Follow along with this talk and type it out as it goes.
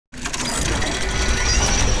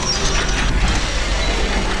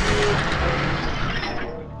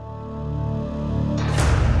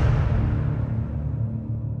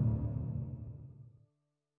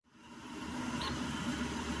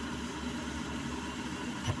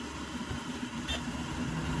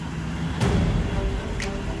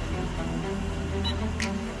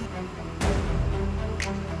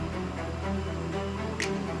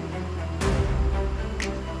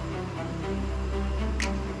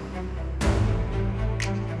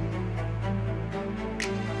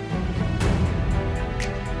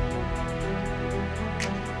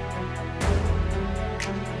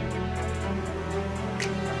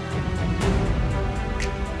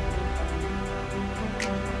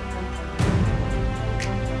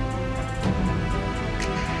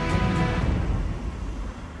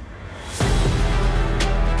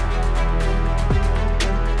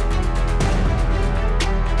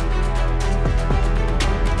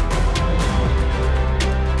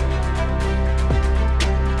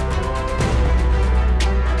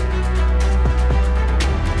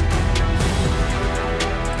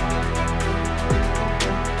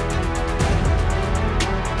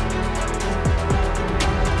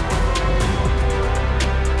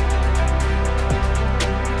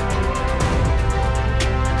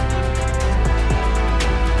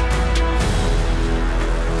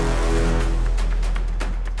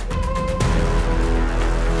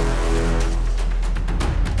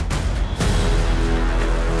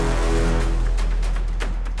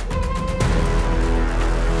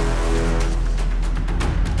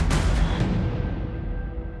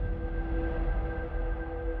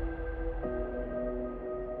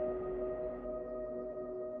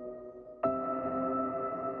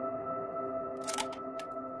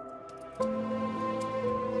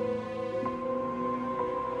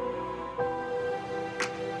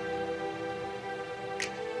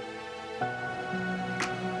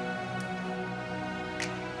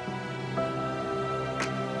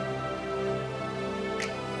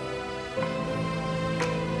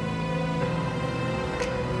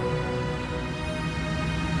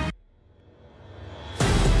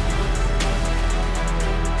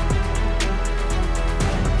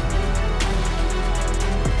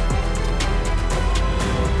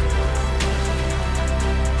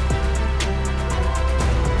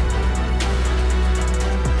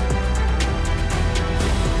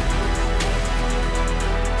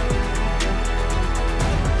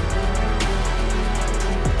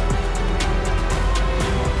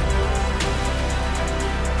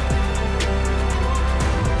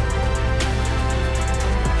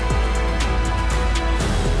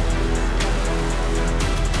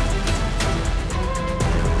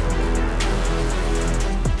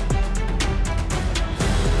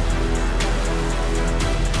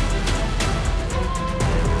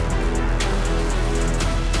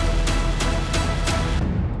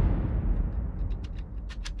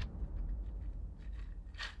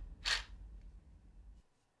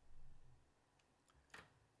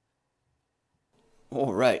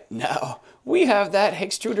All right, now we have that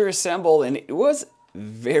extruder assembled, and it was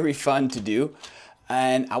very fun to do.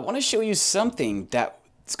 And I want to show you something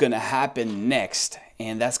that's going to happen next,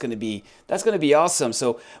 and that's going to be awesome.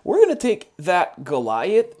 So we're going to take that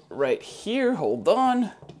Goliath right here. Hold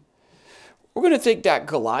on. We're going to take that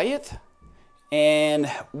Goliath, and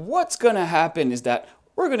what's going to happen is that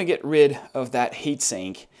we're going to get rid of that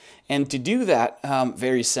heatsink. And to do that,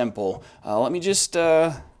 very simple. Let me just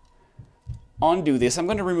undo this. I'm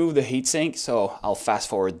going to remove the heatsink, so I'll fast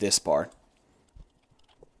forward this part.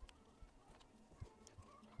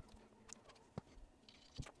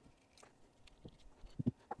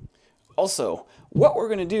 Also, what we're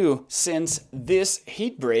going to do, since this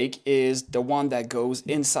heat break is the one that goes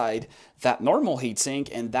inside that normal heatsink,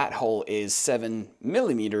 and that hole is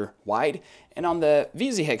 7mm wide, and on the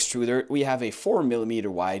Vz-HextrudORT we have a 4mm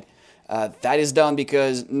wide. That is done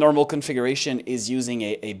because normal configuration is using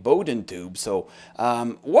a Bowden tube. So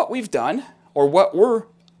what we've done, or what we're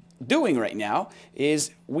doing right now,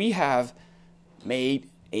 is we have made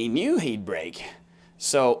a new heat break.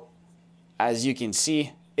 So as you can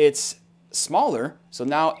see, it's smaller, so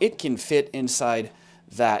now it can fit inside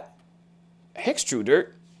that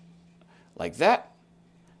extruder like that.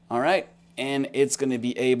 All right, and it's going to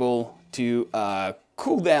be able to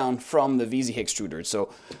cool down from the Vz-HextrudORT.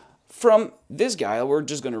 So from this guy, we're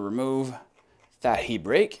just going to remove that heat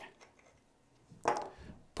break,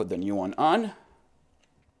 put the new one on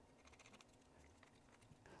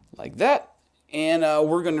like that, and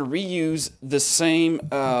we're going to reuse the same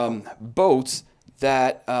bolts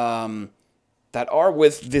that that are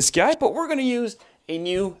with this guy, but we're going to use a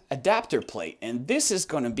new adapter plate, and this is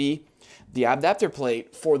going to be the adapter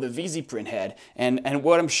plate for the Vz-Printhead, and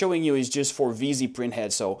what I'm showing you is just for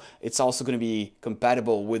Vz-Printhead, so it's also going to be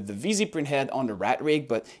compatible with the Vz-Printhead on the rat rig,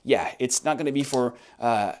 but yeah, it's not going to be for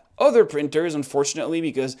other printers, unfortunately,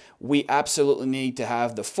 because we absolutely need to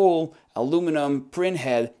have the full aluminum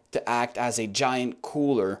printhead to act as a giant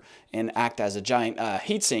cooler and act as a giant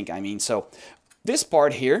heatsink, I mean. So this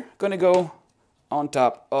part here going to go on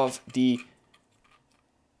top of the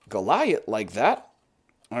Goliath like that.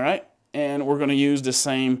 All right, and we're going to use the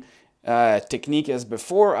same technique as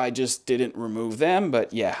before. I just didn't remove them,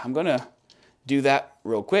 but yeah, I'm going to do that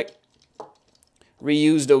real quick.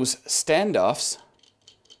 Reuse those standoffs,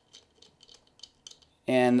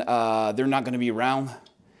 and they're not going to be round.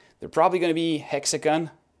 They're probably going to be hexagon.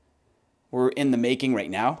 We're in the making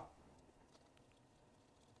right now.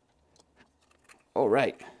 All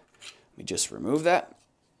right, let me just remove that.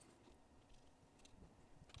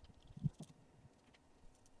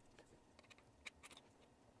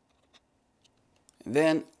 And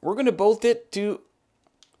then we're going to bolt it to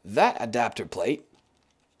that adapter plate.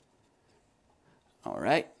 All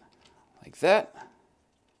right, like that.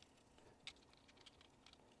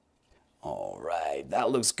 All right,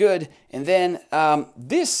 that looks good. And then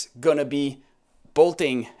this gonna be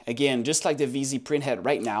bolting again, just like the Vz-Printhead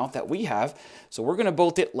right now that we have. So we're gonna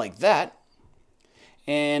bolt it like that.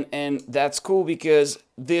 And that's cool because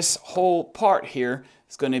this whole part here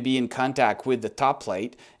is going to be in contact with the top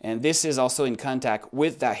plate, and this is also in contact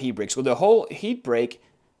with that heat break. So the whole heat break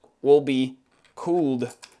will be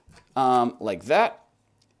cooled like that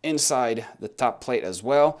inside the top plate as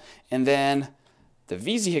well. And then the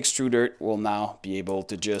Vz-HextrudORT will now be able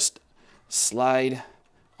to just slide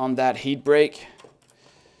on that heat break.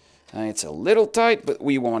 It's a little tight, but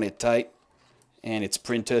we want it tight. And it's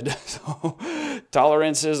printed, so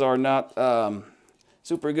tolerances are not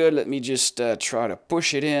super good. Let me just try to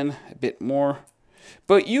push it in a bit more.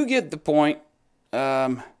 But you get the point.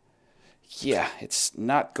 Yeah, it's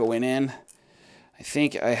not going in. I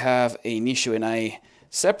think I have an issue, and I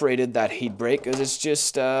separated that heat break because it's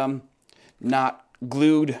just not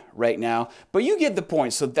glued right now. But you get the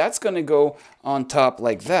point. So that's going to go on top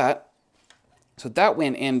like that. So that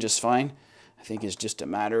went in just fine. I think it's just a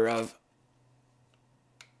matter of...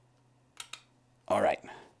 All right,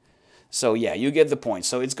 so yeah, you get the point.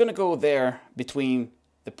 So it's going to go there between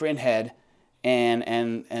the printhead and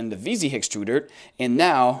the Vz-HextrudORT, and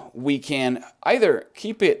now we can either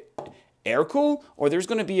keep it air-cooled, or there's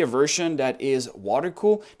going to be a version that is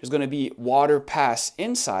water-cooled. There's going to be water pass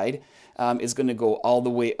inside. It's going to go all the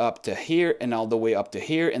way up to here and all the way up to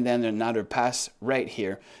here, and then another pass right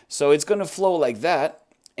here. So it's going to flow like that.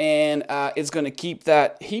 And it's going to keep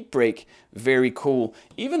that heat break very cool.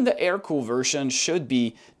 Even the air-cooled version should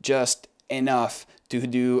be just enough to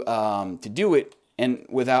do it and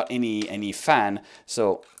without any fan.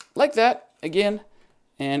 So like that again,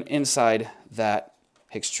 and inside that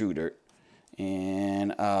extruder.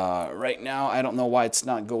 And right now I don't know why it's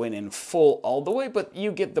not going in full all the way, but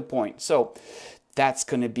you get the point. So that's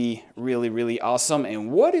gonna be really, really awesome.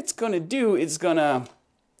 And what it's gonna do, it's gonna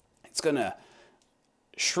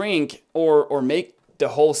shrink or make the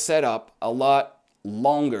whole setup a lot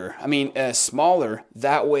longer, smaller.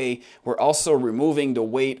 That way we're also removing the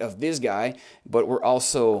weight of this guy, but we're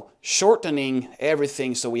also shortening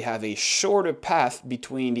everything, so we have a shorter path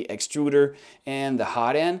between the extruder and the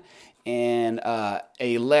hot end, and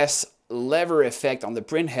a less lever effect on the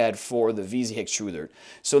print head for the Vz-HextrudORT.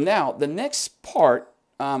 So now the next part,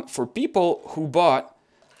 for people who bought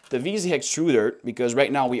the Vz-HextrudORT, because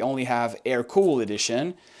right now we only have air cool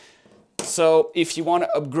edition. So if you want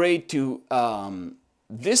to upgrade to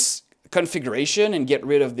this configuration and get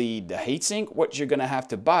rid of the heatsink, what you're gonna have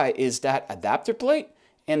to buy is that adapter plate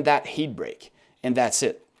and that heat break, and that's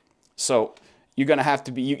it. So you're gonna have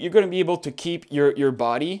to be, you're gonna be able to keep your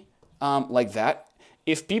body like that.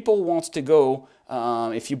 If people wants to go,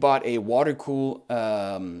 if you bought a water cool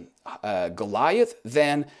Goliath,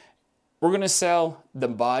 then we're gonna sell the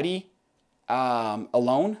body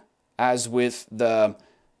alone, as with the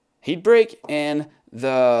heat break and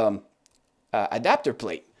the adapter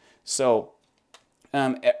plate. So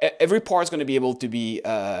every part is going to be able to be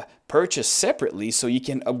purchased separately, so you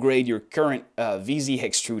can upgrade your current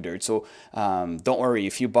Vz-HextrudORT. So don't worry,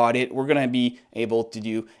 if you bought it, we're going to be able to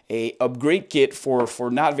do a upgrade kit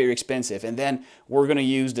for not very expensive, and then we're going to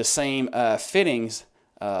use the same fittings.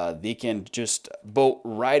 They can just bolt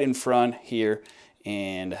right in front here,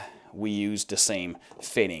 and we use the same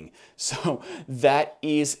fitting. So that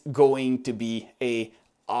is going to be a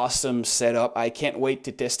awesome setup. I can't wait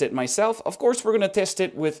to test it myself. Of course, we're going to test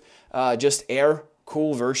it with just air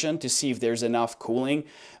cool version to see if there's enough cooling.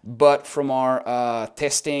 But from our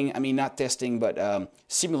testing, not testing, but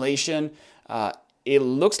simulation, it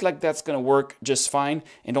looks like that's going to work just fine.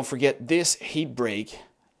 And don't forget, this heat break,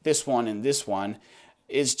 this one and this one,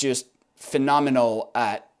 is just phenomenal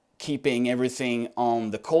at keeping everything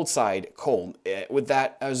on the cold side cold. With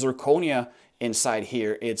that zirconia inside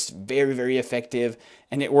here, it's very, very effective,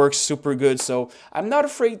 and it works super good. So I'm not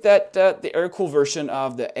afraid that the air-cooled version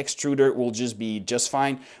of the extruder will just be just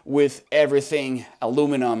fine. With everything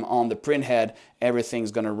aluminum on the print head,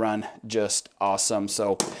 everything's gonna run just awesome.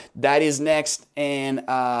 So that is next, and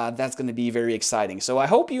that's gonna be very exciting. So I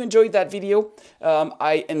hope you enjoyed that video.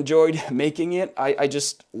 I enjoyed making it. I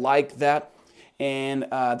just like that. And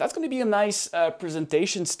that's going to be a nice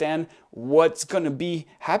presentation stand. What's going to be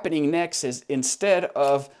happening next is, instead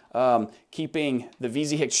of keeping the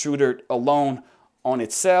Vz-HextrudORT alone on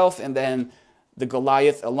itself and then the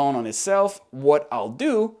Goliath alone on itself, what I'll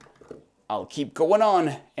do, I'll keep going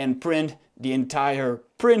on and print the entire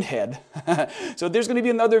print head. So there's going to be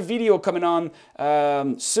another video coming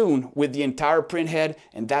on soon with the entire print head,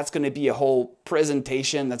 and that's going to be a whole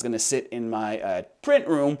presentation that's going to sit in my print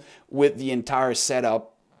room with the entire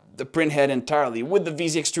setup, the print head entirely, with the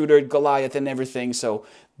Vz-HextrudORT, Goliath, and everything. So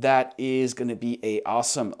that is going to be a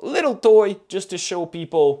awesome little toy just to show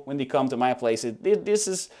people when they come to my place. This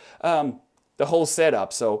is the whole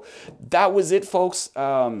setup. So that was it, folks.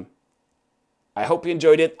 I hope you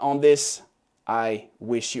enjoyed it on this. I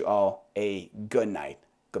wish you all a good night.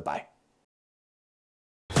 Goodbye.